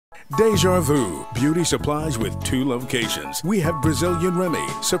Deja Vu Beauty Supplies with 2 locations. We have Brazilian Remy,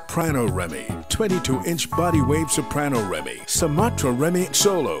 Soprano Remy, 22-inch body wave Soprano Remy, Sumatra Remy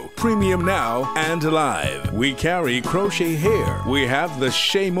Solo, Premium Now, and Live. We carry Crochet Hair. We have the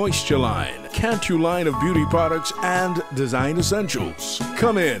Shea Moisture line, Cantu line of beauty products, and design essentials.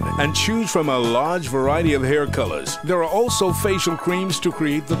 Come in and choose from a large variety of hair colors. There are also facial creams to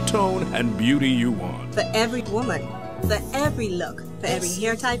create the tone and beauty you want. For every woman, for every look, for every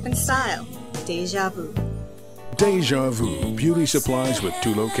hair type and style, Deja Vu. Deja Vu Beauty Supplies with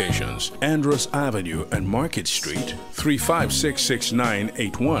 2 locations, Andros Avenue and Market Street,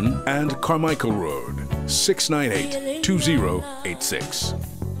 3566981, and Carmichael Road, 698-2086.